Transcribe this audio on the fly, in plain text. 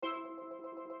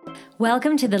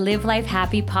Welcome to the Live Life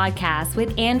Happy podcast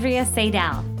with Andrea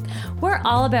Seidel. We're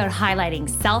all about highlighting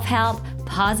self-help,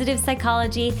 positive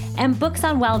psychology, and books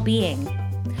on well-being.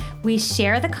 We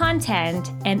share the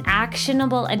content and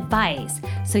actionable advice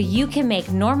so you can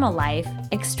make normal life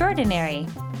extraordinary.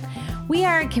 We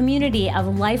are a community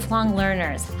of lifelong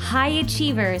learners, high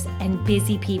achievers, and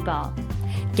busy people.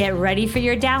 Get ready for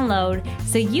your download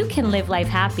so you can live life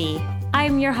happy.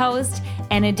 I'm your host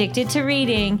and addicted to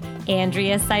reading,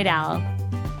 Andrea Seidel.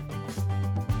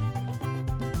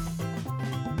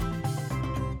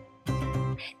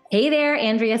 Hey there,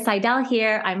 Andrea Seidel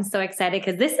here. I'm so excited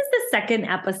because this is the second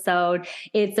episode.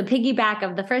 It's a piggyback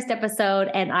of the first episode,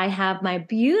 and I have my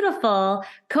beautiful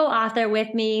co-author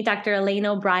with me, Dr. Elaine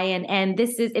O'Brien. And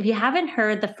this is, if you haven't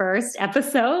heard the first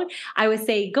episode, I would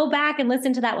say go back and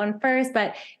listen to that one first.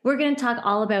 But we're going to talk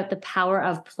all about the power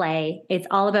of play. It's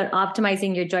all about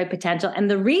optimizing your joy potential.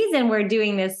 And the reason we're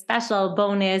doing this special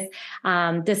bonus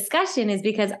discussion is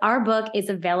because our book is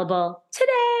available today.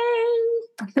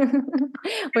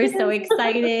 We're so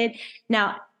excited.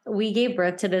 Now, we gave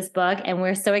birth to this book and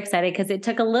we're so excited because it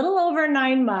took a little over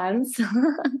 9 months,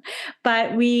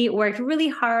 but we worked really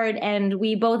hard and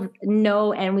we both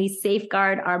know and we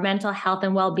safeguard our mental health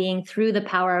and well-being through the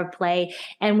power of play.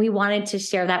 And we wanted to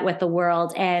share that with the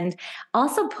world and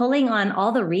also pulling on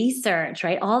all the research,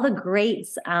 right? All the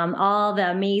greats, all the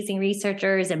amazing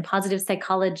researchers in positive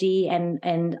psychology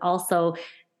and also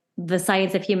the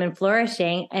science of human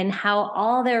flourishing and how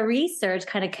all their research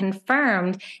kind of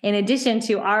confirmed, in addition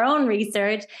to our own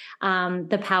research,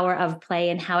 the power of play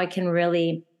and how it can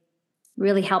really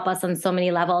help us on so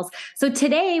many levels. So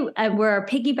today we're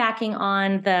piggybacking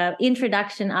on the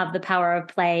introduction of the power of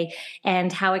play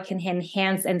and how it can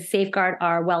enhance and safeguard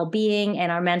our well-being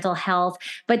and our mental health.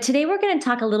 But today we're going to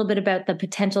talk a little bit about the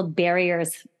potential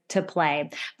barriers to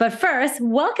play. But first,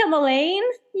 welcome, Elaine.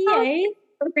 Yay.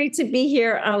 So great to be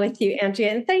here with you,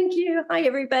 Andrea. And thank you. Hi,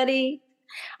 everybody.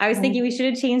 I was thinking we should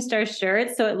have changed our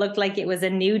shirts so it looked like it was a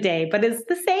new day, but it's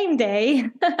the same day.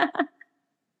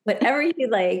 Whatever you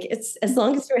like, it's as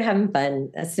long as you're having fun.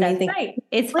 That's the main thing. Right.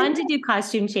 It's fun to do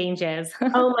costume changes.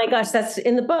 Oh my gosh, that's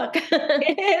in the book.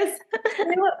 It is. You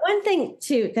know what? One thing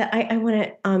too that I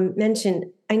want to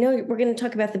mention. I know we're going to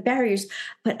talk about the barriers,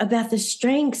 but about the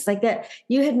strengths, like that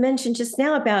you had mentioned just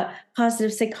now about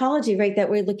positive psychology, right? That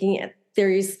we're looking at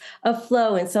theories of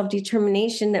flow and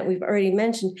self-determination that we've already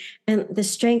mentioned, and the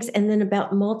strengths, and then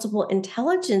about multiple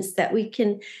intelligence that we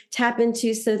can tap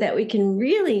into so that we can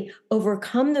really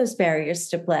overcome those barriers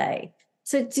to play.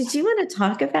 So did you want to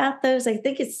talk about those? I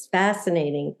think it's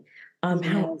fascinating how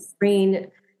the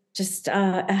brain just,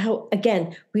 how,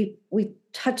 again, we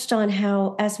touched on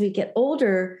how as we get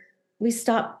older, we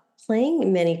stop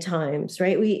playing many times,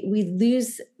 right? We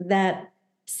lose that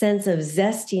sense of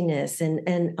zestiness,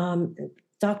 and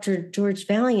Dr. George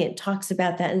Valiant talks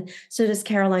about that, and so does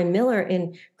Caroline Miller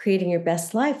in Creating Your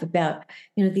Best Life, about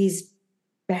these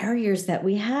barriers that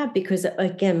we have because,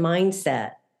 again,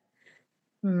 mindset.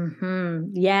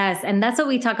 Mm-hmm. Yes. And that's what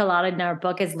we talk a lot in our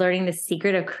book, is learning the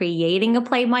secret of creating a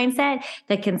play mindset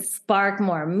that can spark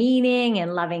more meaning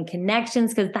and loving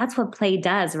connections, because that's what play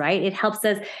does, right? It helps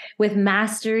us with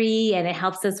mastery, and it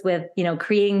helps us with,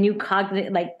 creating new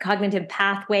cognitive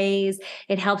pathways.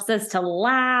 It helps us to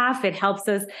laugh. It helps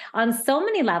us on so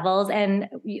many levels. And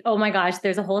oh my gosh,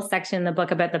 there's a whole section in the book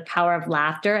about the power of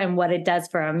laughter and what it does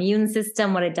for our immune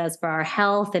system, what it does for our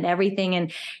health and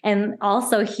everything. And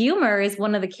also humor is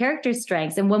one of the character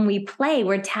strengths. And when we play,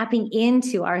 we're tapping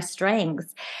into our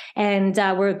strengths, and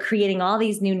we're creating all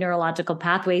these new neurological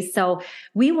pathways. So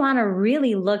we want to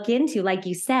really look into, like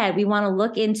you said, we want to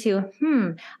look into,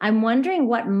 I'm wondering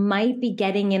what might be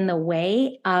getting in the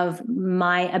way of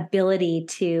my ability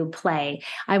to play.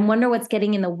 I wonder what's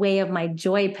getting in the way of my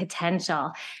joy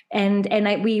potential. And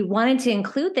we wanted to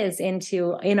include this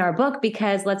in our book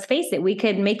because, let's face it, we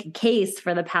could make a case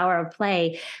for the power of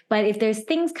play. But if there's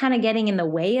things kind of getting in the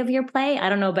way of your play, I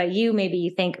don't know about you, maybe you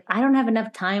think, I don't have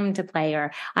enough time to play,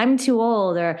 or I'm too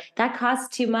old, or that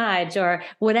costs too much, or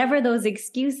whatever those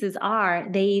excuses are,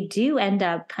 they do end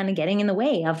up kind of getting in the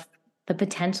way of the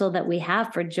potential that we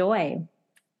have for joy.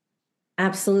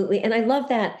 Absolutely. And I love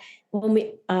that when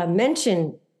we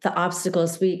mention the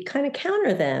obstacles, we kind of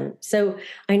counter them. So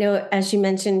I know, as you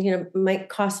mentioned, it might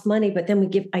cost money, but then we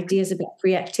give ideas about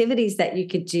free activities that you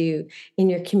could do in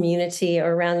your community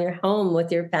or around your home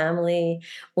with your family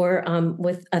or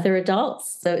with other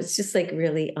adults. So it's just like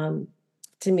really,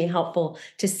 to me, helpful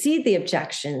to see the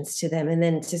objections to them, and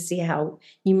then to see how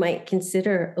you might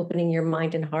consider opening your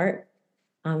mind and heart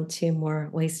to more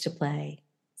ways to play.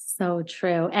 So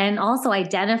true. And also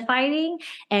identifying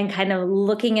and kind of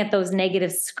looking at those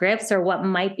negative scripts or what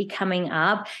might be coming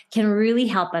up can really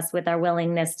help us with our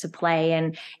willingness to play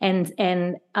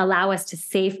and allow us to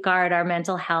safeguard our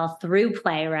mental health through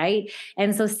play, right?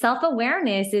 And so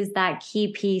self-awareness is that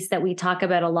key piece that we talk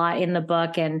about a lot in the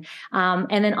book. And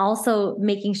then also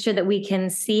making sure that we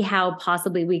can see how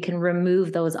possibly we can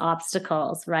remove those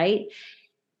obstacles, right?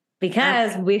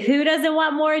 Because who doesn't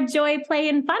want more joy, play,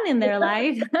 and fun in their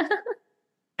life?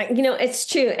 It's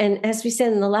true. And as we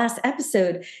said in the last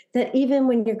episode, that even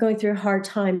when you're going through a hard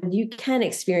time, you can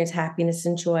experience happiness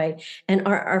and joy. And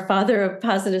our father of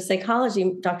positive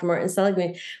psychology, Dr. Martin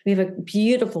Seligman, we have a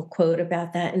beautiful quote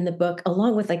about that in the book,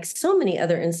 along with like so many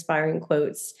other inspiring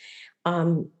quotes,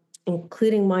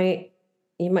 including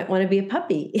you might want to be a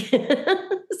puppy.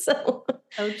 So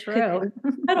true.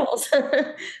 Petals.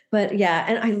 But yeah,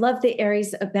 and I love the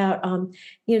areas about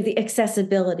the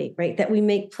accessibility, right? That we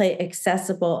make play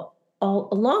accessible all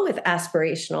along with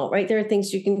aspirational, right? There are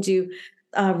things you can do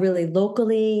really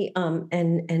locally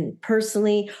and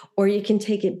personally, or you can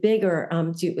take it bigger,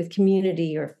 do it with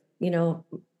community, or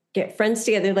get friends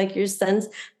together like your son's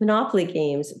Monopoly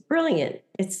games. Brilliant.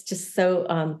 It's just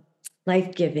so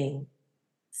life-giving.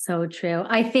 So true.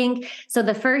 I think so.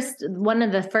 One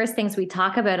of the first things we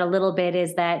talk about a little bit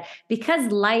is that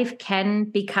because life can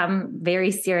become very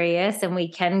serious and we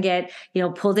can get,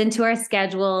 pulled into our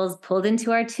schedules, pulled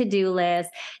into our to-do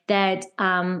list, that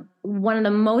one of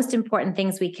the most important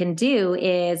things we can do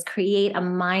is create a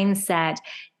mindset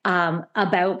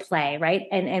about play, right?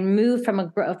 And move from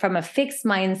a fixed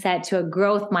mindset to a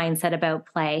growth mindset about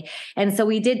play. And so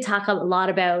we did talk a lot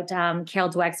about Carol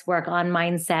Dweck's work on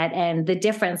mindset and the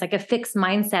difference. Like a fixed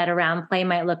mindset around play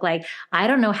might look like, I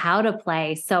don't know how to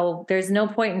play, so there's no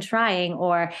point in trying,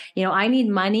 or I need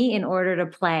money in order to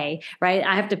play, right?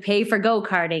 I have to pay for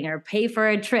go-karting or pay for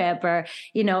a trip, or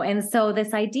and so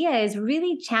this idea is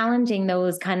really challenging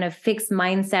those kind of fixed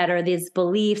mindset or these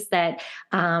beliefs that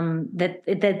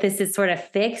that this is sort of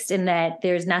fixed and that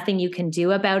there's nothing you can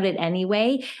do about it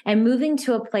anyway, and moving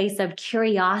to a place of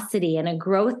curiosity and a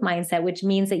growth mindset, which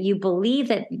means that you believe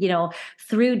that,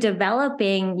 through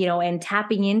developing, and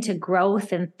tapping into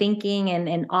growth and thinking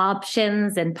and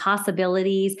options and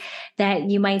possibilities, that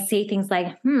you might say things like,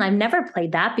 I've never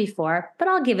played that before, but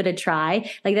I'll give it a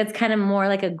try. Like that's kind of more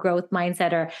like a growth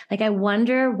mindset, or like, I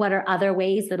wonder what are other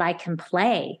ways that I can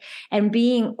play. And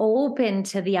being open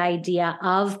to the idea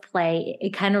of play,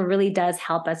 it kind of really does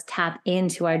help us tap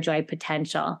into our joy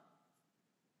potential.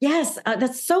 Yes,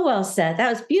 that's so well said.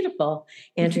 That was beautiful,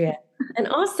 Andrea. And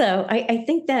also, I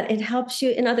think that it helps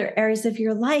you in other areas of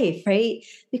your life, right?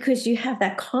 Because you have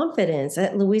that confidence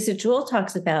that Louisa Jewell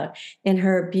talks about in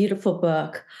her beautiful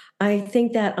book. I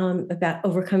think that about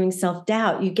overcoming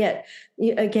self-doubt, again,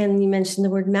 you mentioned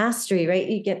the word mastery, right?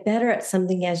 You get better at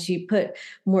something as you put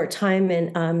more time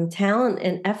and talent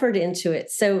and effort into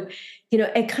it. So,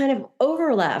 it kind of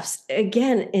overlaps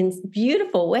again in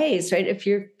beautiful ways, right? If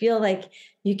you feel like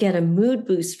you get a mood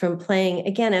boost from playing,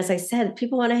 again, as I said,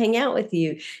 people want to hang out with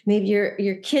you. Maybe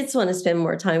your kids want to spend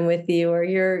more time with you, or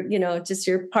just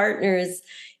your partner is,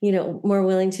 more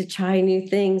willing to try new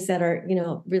things that are,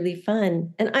 really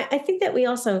fun. And I think that we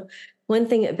also, one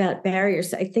thing about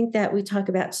barriers, I think that we talk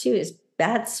about too, is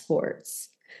bad sports.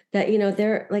 That,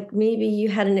 they're like, maybe you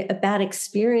had a bad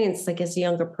experience, like as a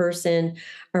younger person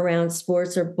around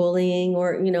sports or bullying,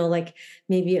 or, like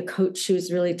maybe a coach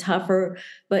who's really tougher,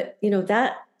 but,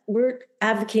 that we're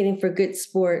advocating for good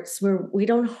sports where we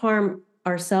don't harm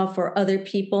ourselves or other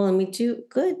people, and we do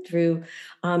good through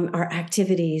our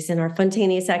activities and our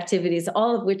spontaneous activities,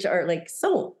 all of which are like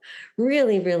so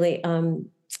really, really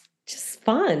just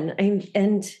fun.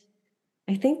 And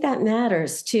I think that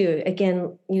matters too.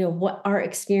 Again, what our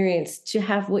experience, to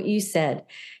have what you said,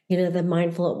 the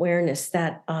mindful awareness,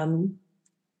 that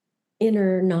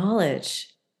inner knowledge,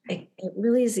 it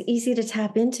really is easy to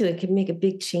tap into. It can make a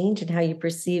big change in how you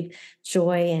perceive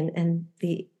joy and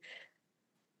the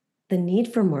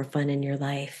need for more fun in your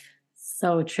life.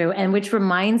 So true. And which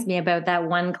reminds me about that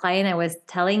one client I was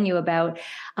telling you about.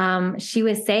 She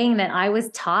was saying that I was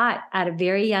taught at a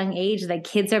very young age that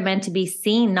kids are meant to be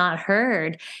seen, not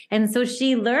heard. And so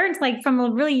she learned like from a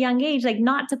really young age, like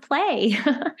not to play,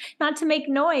 not to make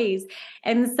noise.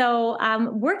 And so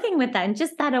working with that and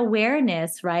just that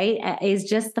awareness, right, is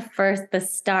just the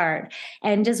start.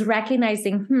 And just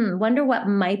recognizing, wonder what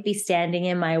might be standing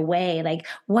in my way. Like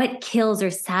what kills or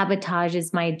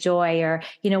sabotages my joy, or,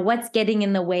 what's getting getting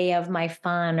in the way of my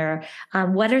fun? Or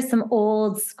what are some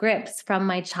old scripts from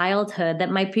my childhood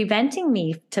that might be preventing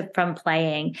me from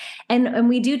playing? And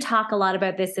we do talk a lot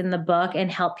about this in the book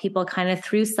and help people kind of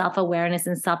through self-awareness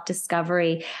and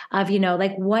self-discovery of,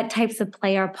 like what types of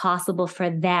play are possible for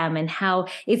them and how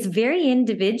it's very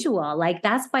individual. Like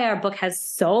that's why our book has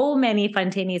so many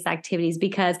spontaneous activities,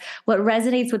 because what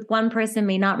resonates with one person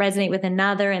may not resonate with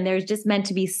another. And there's just meant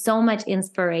to be so much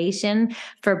inspiration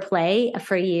for play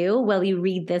for you while you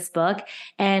read this book.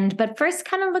 But first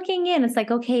kind of looking in, it's like,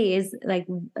 okay, is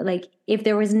like if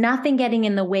there was nothing getting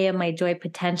in the way of my joy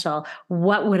potential,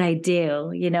 what would I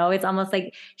do? It's almost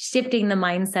like shifting the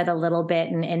mindset a little bit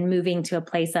and moving to a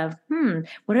place of,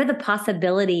 what are the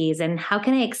possibilities and how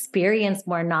can I experience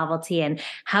more novelty and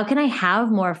how can I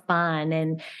have more fun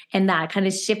and that kind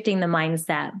of shifting the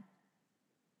mindset.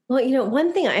 Well,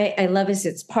 one thing I love is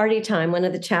it's party time, one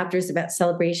of the chapters about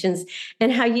celebrations,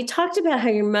 and how you talked about how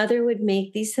your mother would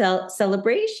make these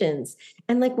celebrations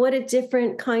and like what a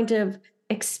different kind of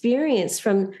experience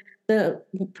from the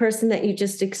person that you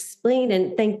just explained.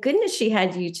 And thank goodness she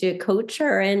had you to coach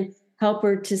her and help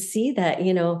her to see that,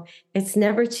 it's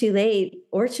never too late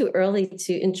or too early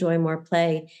to enjoy more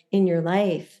play in your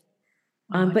life.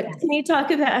 But Yes. can you talk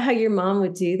about how your mom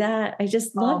would do that? I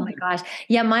just love. Oh my gosh.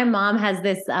 Yeah, my mom has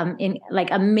this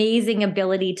amazing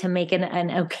ability to make an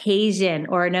occasion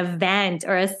or an event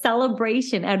or a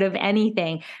celebration out of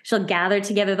anything. She'll gather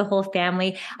together the whole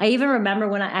family. I even remember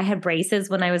when I had braces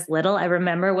when I was little. I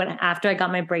remember when after I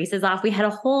got my braces off, we had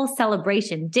a whole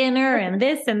celebration dinner and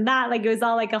this and that. Like it was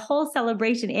all like a whole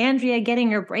celebration. Andrea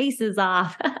getting her braces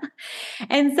off.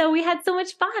 And so we had so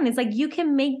much fun. It's like you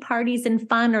can make parties and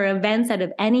fun or events out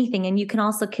of anything. And you can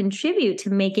also contribute to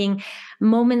making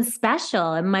moments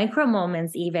special and micro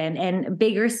moments even and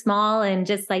big or small. And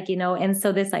just like, and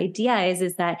so this idea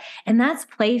is that, and that's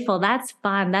playful, that's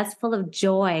fun, that's full of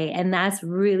joy. And that's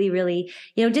really, really,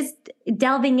 just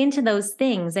delving into those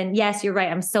things. And yes, you're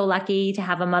right. I'm so lucky to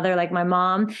have a mother like my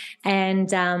mom. And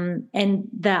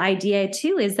the idea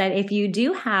too is that if you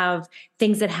do have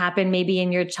things that happen maybe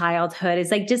in your childhood, it's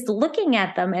like just looking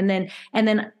at them and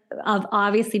then of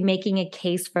obviously making a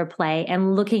case for play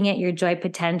and looking at your joy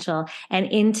potential and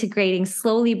integrating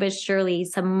slowly but surely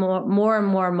some more and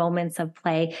more moments of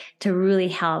play to really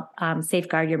help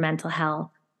safeguard your mental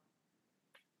health.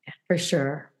 For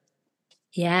sure.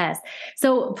 Yes.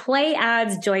 So play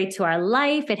adds joy to our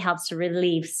life. It helps to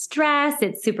relieve stress.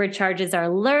 It supercharges our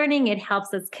learning. It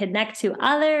helps us connect to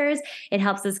others. It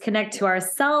helps us connect to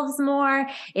ourselves more.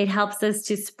 It helps us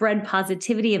to spread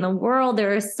positivity in the world.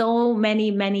 There are so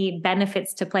many, many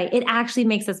benefits to play. It actually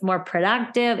makes us more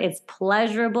productive. It's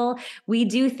pleasurable. We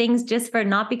do things just for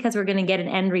not because we're going to get an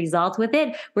end result with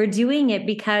it. We're doing it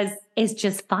because it's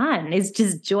just fun. It's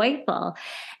just joyful.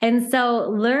 And so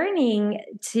learning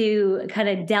to kind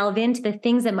of delve into the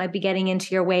things that might be getting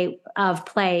into your way of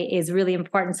play is really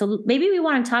important. So maybe we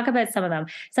want to talk about some of them.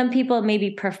 Some people,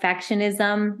 maybe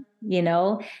perfectionism,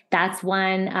 that's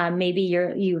one. Maybe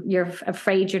you're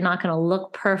afraid you're not going to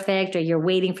look perfect or you're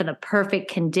waiting for the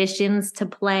perfect conditions to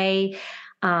play.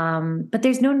 But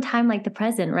there's no time like the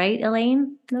present, right,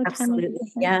 Elaine? No Absolutely. time like the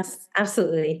present. Yes,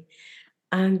 absolutely.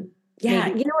 Yeah,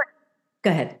 Maybe. you know what? Go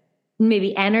ahead.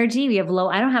 Maybe energy. I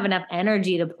don't have enough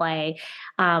energy to play.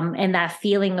 And that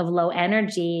feeling of low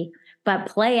energy, but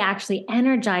play actually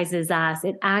energizes us.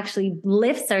 It actually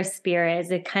lifts our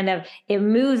spirits. It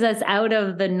moves us out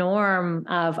of the norm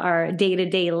of our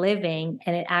day-to-day living.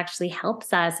 And it actually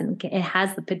helps us and it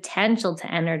has the potential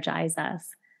to energize us.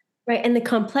 Right. And the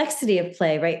complexity of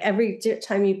play, right? Every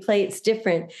time you play, it's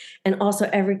different. And also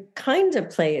every kind of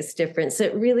play is different. So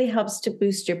it really helps to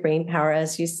boost your brain power.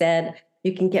 As you said,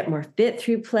 you can get more fit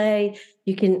through play.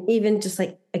 You can even just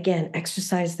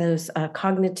exercise those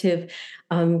cognitive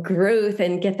growth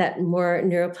and get that more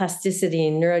neuroplasticity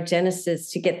and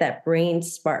neurogenesis to get that brain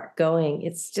spark going.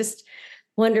 It's just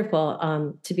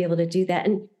wonderful to be able to do that.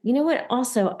 And you know what?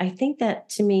 Also, I think that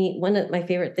to me, one of my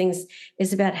favorite things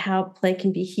is about how play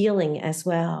can be healing as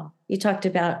well. You talked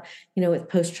about, with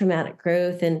post-traumatic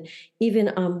growth, and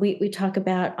even we talk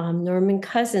about Norman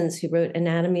Cousins, who wrote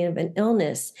Anatomy of an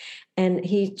Illness, and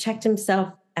he checked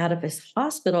himself out of his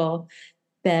hospital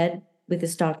bed with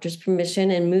his doctor's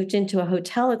permission and moved into a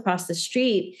hotel across the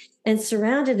street and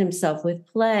surrounded himself with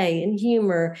play and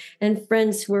humor and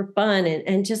friends who were fun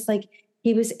and just like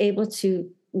he was able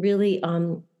to really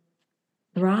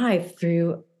thrive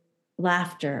through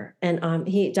laughter. And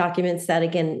he documents that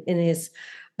again in his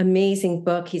amazing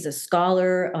book. He's a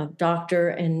scholar, a doctor,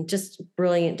 and just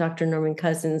brilliant, Dr. Norman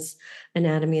Cousins,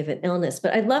 Anatomy of an Illness.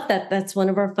 But I love that. That's one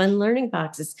of our fun learning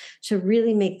boxes to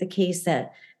really make the case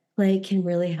that play can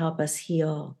really help us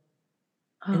heal.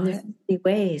 And there's Oh, many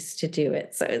ways to do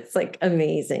it. So it's like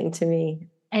amazing to me.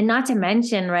 and not to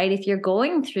mention, right, if you're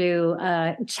going through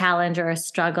a challenge or a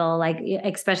struggle, like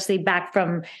especially back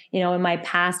from, in my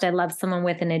past, I loved someone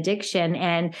with an addiction,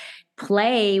 and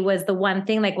play was the one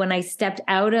thing, like when I stepped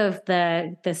out of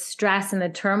the stress and the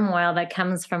turmoil that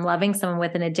comes from loving someone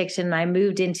with an addiction, and I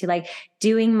moved into like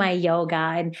doing my yoga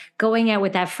and going out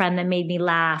with that friend that made me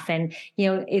laugh. And,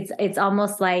 it's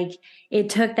almost like it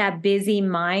took that busy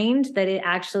mind that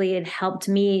it helped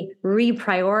me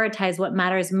reprioritize what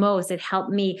matters most. It helped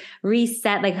me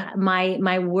reset like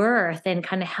my worth, and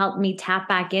kind of helped me tap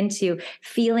back into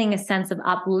feeling a sense of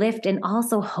uplift and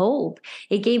also hope.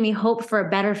 It gave me hope for a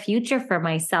better future for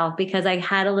myself because I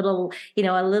had a little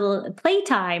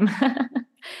playtime,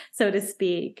 so to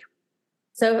speak.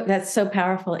 So that's so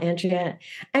powerful, Andrea.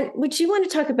 And would you want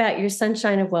to talk about your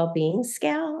Sunshine of Well-being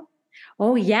scale?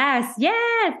 Oh, yes,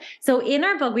 yes. So in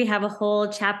our book, we have a whole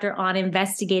chapter on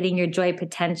investigating your joy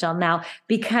potential. Now,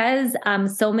 because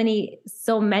so many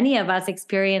of us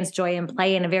experience joy and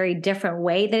play in a very different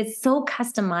way, that it's so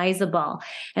customizable.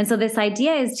 And so this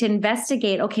idea is to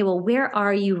investigate, okay, well, where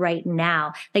are you right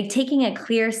now? Like taking a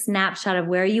clear snapshot of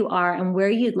where you are and where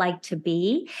you'd like to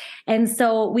be. And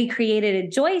so we created a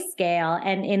joy scale.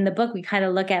 And in the book, we kind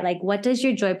of look at like, what does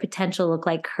your joy potential look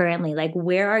like currently? Like,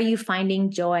 where are you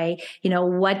finding joy?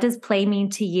 What does play mean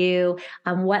to you?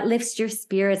 What lifts your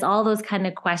spirits? All those kind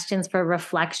of questions for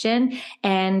reflection,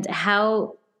 and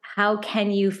how can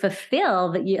you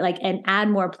fulfill that, you like, and add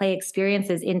more play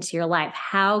experiences into your life?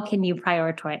 How can you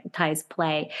prioritize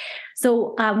play?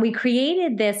 So we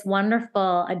created this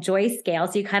wonderful joy scale.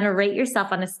 So you kind of rate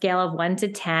yourself on a scale of 1 to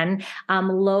 10.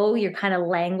 Low, you're kind of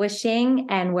languishing,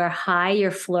 and where high, you're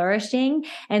flourishing.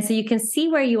 And so you can see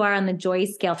where you are on the joy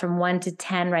scale from 1 to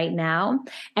 10 right now.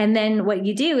 And then what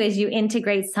you do is you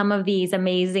integrate some of these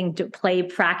amazing play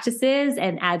practices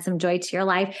and add some joy to your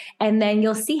life. And then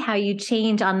you'll see how you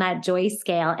change on that joy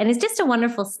scale. And it's just a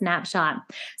wonderful snapshot.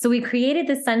 So we created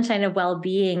the Sunshine of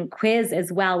Well-being quiz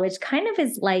as well, which kind of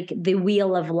is like the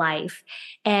wheel of life.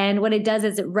 And what it does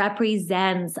is it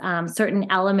represents certain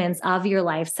elements of your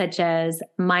life, such as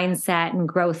mindset and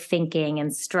growth thinking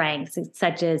and strengths,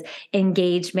 such as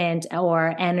engagement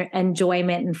or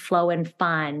enjoyment and flow and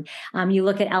fun. You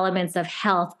look at elements of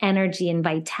health, energy, and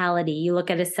vitality. You look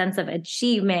at a sense of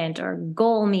achievement or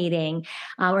goal meeting,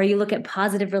 or you look at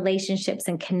positive relationships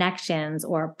and connections,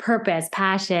 or purpose,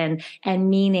 passion, and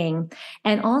meaning.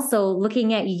 And also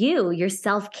looking at your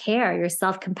self-care, your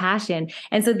self-compassion.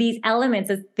 And so these elements,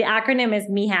 the acronym is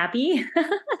Me Happy.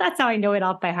 That's how I know it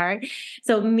off by heart.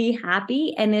 So Me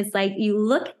Happy. And it's like you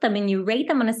look at them and you rate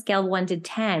them on a scale of 1 to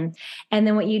 10. And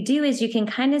then what you do is you can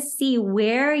kind of see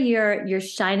where you're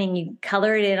shining. You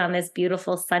color it in on this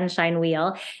beautiful sunshine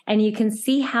wheel, and you can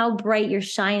see how bright you're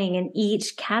shining in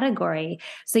each category.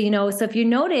 So, so if you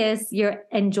notice your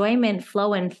enjoyment,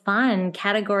 flow, and fun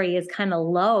category is kind of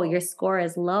low, your score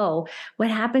is low,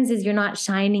 what happens is you're not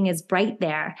shining as bright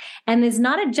there. And it's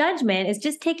not a judgment. It's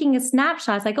just taking a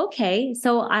snapshot. It's like, okay,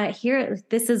 so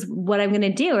this is what I'm going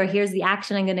to do, or here's the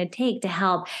action I'm going to take to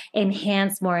help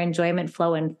enhance more enjoyment,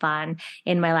 flow, and fun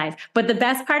in my life. But the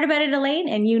best part about it, Elaine,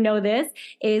 and you know this,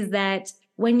 is that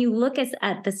when you look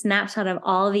at the snapshot of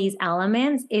all these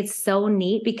elements, it's so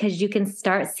neat because you can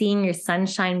start seeing your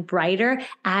sunshine brighter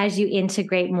as you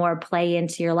integrate more play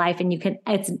into your life. And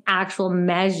it's an actual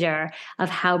measure of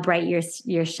how bright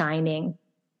you're shining.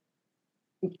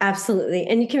 Absolutely.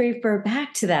 And you can refer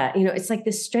back to that. It's like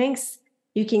the strengths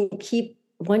you can keep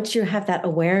once you have that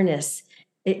awareness.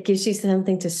 It gives you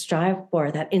something to strive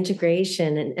for, that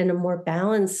integration and a more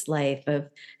balanced life of,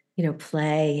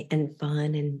 play and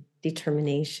fun and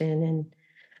determination and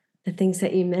the things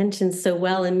that you mentioned so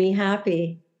well in Me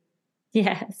Happy.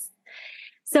 Yes.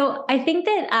 So I think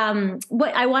that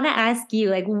what I want to ask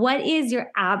you, like, what is your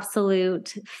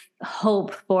absolute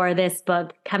hope for this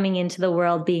book coming into the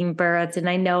world, being birthed? And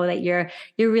I know that you're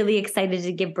really excited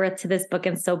to give birth to this book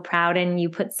and so proud, and you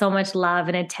put so much love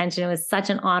and attention. It was such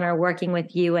an honor working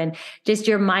with you, and just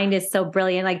your mind is so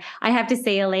brilliant. Like, I have to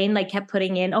say, Elaine like kept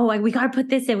putting in, oh, we got to put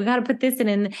this in, we got to put this in,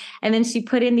 and then she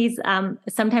put in these.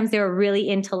 Sometimes there were really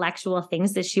intellectual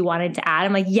things that she wanted to add.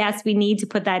 I'm like, yes, we need to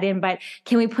put that in, but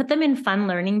can we put them in fun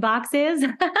learning boxes?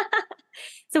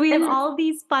 So we have all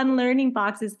these fun learning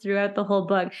boxes throughout the whole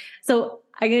book. So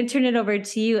I'm going to turn it over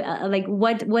to you. Like,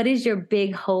 what is your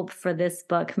big hope for this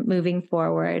book moving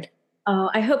forward? Oh,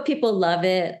 I hope people love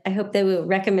it. I hope they will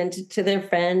recommend it to their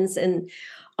friends. And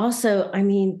also,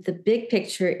 the big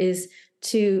picture is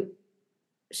to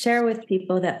share with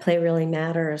people that play really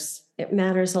matters. It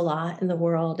matters a lot in the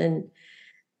world. And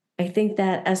I think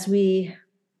that as we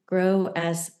grow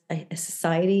as a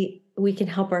society, we can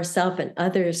help ourselves and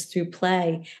others through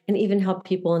play and even help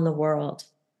people in the world.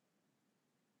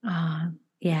 Ah,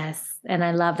 yes. And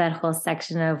I love that whole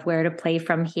section of where to play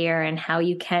from here and how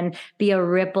you can be a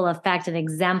ripple effect, an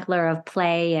exemplar of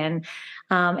play. And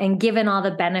given all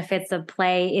the benefits of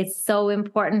play, it's so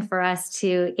important for us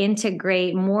to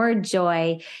integrate more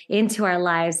joy into our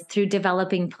lives through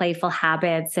developing playful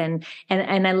habits. And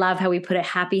I love how we put it,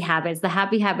 happy habits, the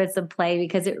happy habits of play,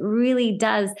 because it really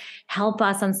does help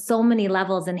us on so many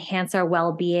levels, enhance our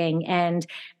well-being. And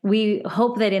we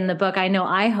hope that in the book,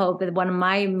 I hope that one of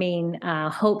my main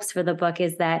hopes for the book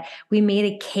is that we made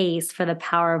a case for the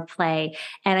power of play.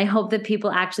 And I hope that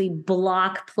people actually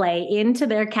block play into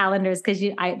their calendars, because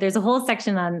there's a whole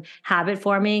section on habit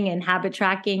forming and habit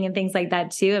tracking and things like that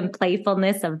too, and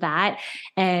playfulness of that.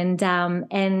 And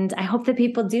I hope that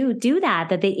people do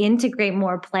that they integrate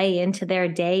more play into their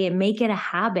day and make it a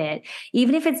habit,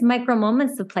 even if it's micro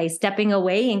moments of play, stepping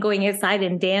away and going outside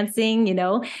and dancing,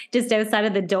 just outside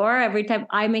of the door. Every time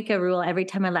I make a rule, every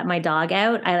time I let my dog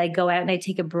out, I go out and I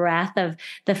take a breath of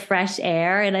the fresh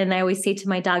air. And I always say to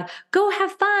my dog, go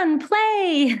have fun,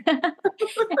 play.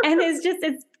 And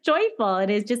it's joyful.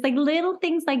 And it's just like little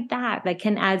things like that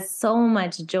can add so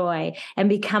much joy and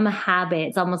become a habit.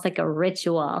 It's almost like a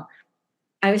ritual.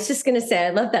 I was just going to say,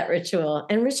 I love that ritual,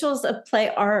 and rituals of play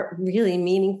are really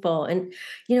meaningful. And,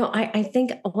 I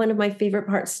think one of my favorite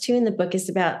parts too in the book is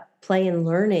about play and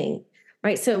learning,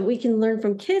 right? So we can learn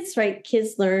from kids, right?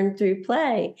 Kids learn through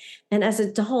play. And as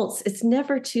adults, it's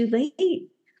never too late.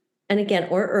 And again,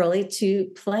 or early to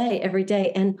play every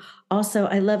day. And also,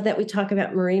 I love that we talk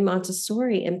about Marie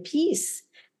Montessori and peace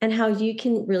and how you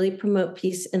can really promote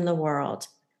peace in the world.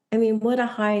 I mean, what a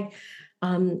high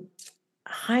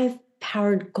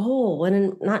powered goal,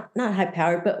 and not high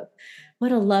powered, but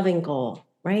what a loving goal,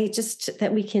 right? Just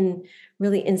that we can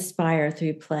really inspire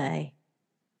through play.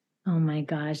 Oh my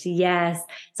gosh, yes.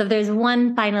 So if there's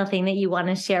one final thing that you want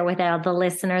to share with all the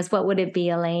listeners, what would it be,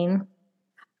 Elaine?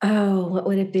 Oh, what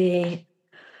would it be?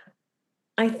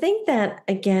 I think that,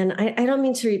 again, I don't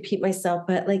mean to repeat myself,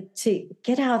 but to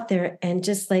get out there and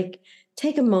just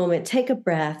take a moment, take a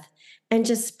breath, and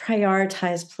just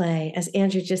prioritize play. As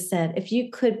Andrew just said, if you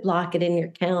could block it in your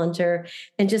calendar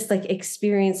and just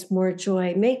experience more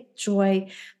joy, make joy,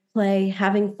 play,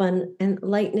 having fun, and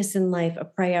lightness in life a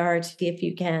priority if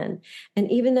you can.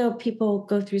 And even though people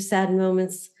go through sad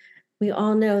moments, we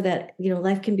all know that,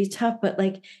 life can be tough, but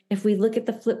if we look at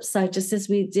the flip side, just as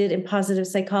we did in positive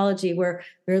psychology, where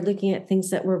we're looking at things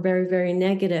that were very, very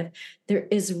negative, there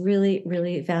is really,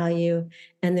 really value,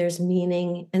 and there's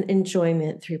meaning and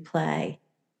enjoyment through play.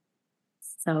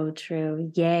 So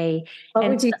true. Yay. What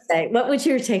would you say? What would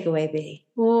your takeaway be?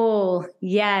 Oh,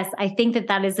 yes. I think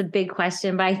that is a big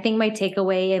question, but I think my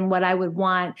takeaway and what I would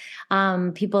want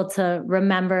people to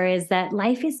remember is that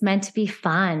life is meant to be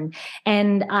fun.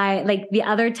 And the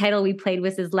other title we played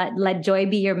with is let joy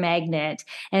be your magnet.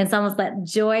 And it's almost let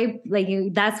joy,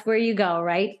 that's where you go,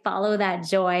 right? Follow that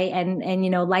joy, and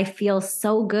life feels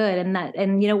so good.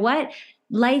 And you know what?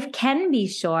 Life can be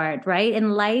short, right?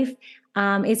 And life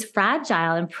is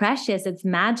fragile and precious. It's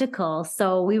magical.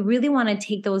 So we really want to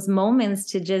take those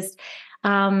moments to just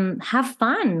have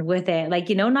fun with it.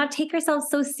 Not take ourselves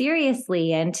so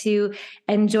seriously, and to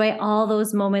enjoy all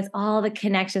those moments, all the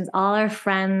connections, all our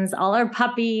friends, all our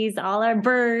puppies, all our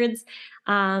birds.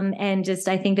 And just,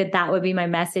 I think that would be my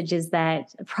message, is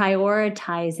that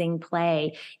prioritizing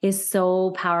play is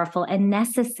so powerful and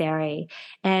necessary.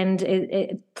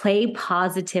 And play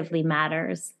positively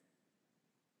matters.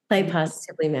 Play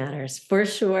positively matters, for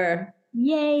sure.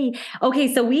 Yay.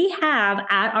 Okay, so we have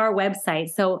at our website,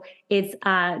 so it's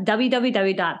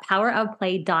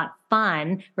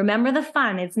www.powerofplay.fun. Remember the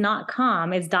fun, it's not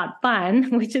 .com, it's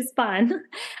 .fun, which is fun.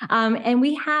 And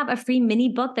we have a free mini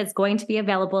book that's going to be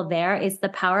available there. It's the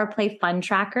Power of Play Fun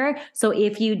Tracker. So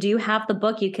if you do have the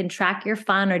book, you can track your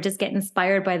fun or just get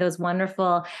inspired by those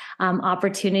wonderful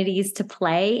opportunities to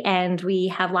play. And we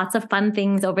have lots of fun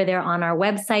things over there on our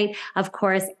website. Of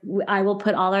course, I will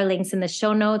put all our links in the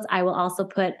show notes. I will also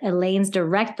put Elaine's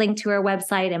direct link to our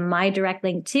website and my direct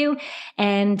link too.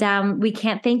 And we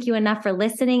can't thank you enough for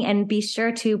listening. And be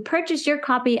sure to purchase your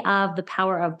copy of The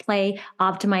Power of Play,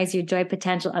 Optimize Your Joy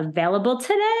Potential, available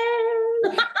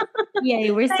today.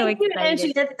 Yay, we're so excited.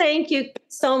 Angela, thank you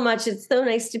so much. It's so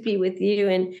nice to be with you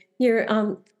and your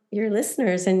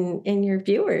listeners and your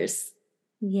viewers.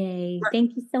 Yay.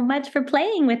 Thank you so much for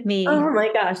playing with me. Oh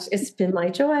my gosh, it's been my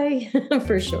joy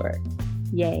for sure.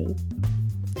 Yay.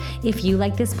 If you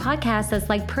like this podcast that's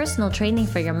like personal training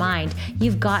for your mind,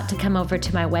 you've got to come over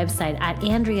to my website at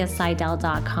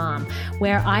AndreaSeidel.com,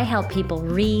 where I help people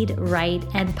read, write,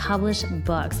 and publish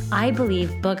books. I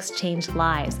believe books change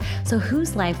lives. So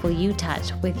whose life will you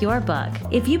touch with your book?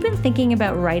 If you've been thinking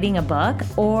about writing a book,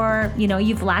 or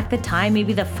you've lacked the time,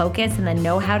 maybe the focus and the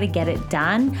know-how to get it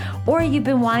done, or you've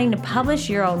been wanting to publish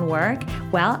your own work,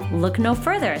 well, look no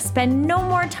further. Spend no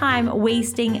more time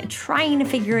wasting trying to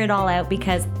figure it all out,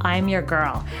 because I'm your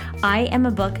girl. I am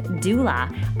a book doula.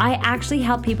 I actually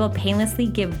help people painlessly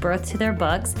give birth to their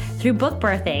books through book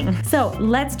birthing. So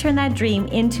let's turn that dream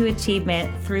into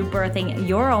achievement through birthing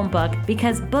your own book,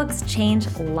 because books change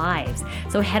lives.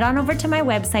 So head on over to my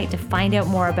website to find out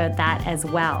more about that as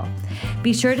well.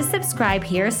 Be sure to subscribe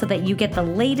here so that you get the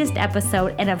latest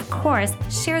episode, and of course,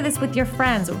 share this with your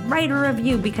friends. Write a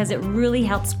review, because it really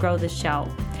helps grow the show.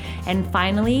 And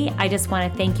finally, I just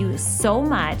want to thank you so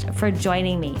much for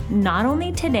joining me, not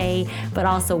only today, but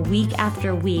also week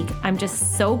after week. I'm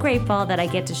just so grateful that I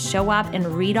get to show up and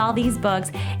read all these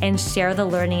books and share the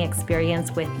learning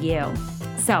experience with you.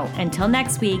 So until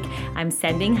next week, I'm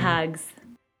sending hugs.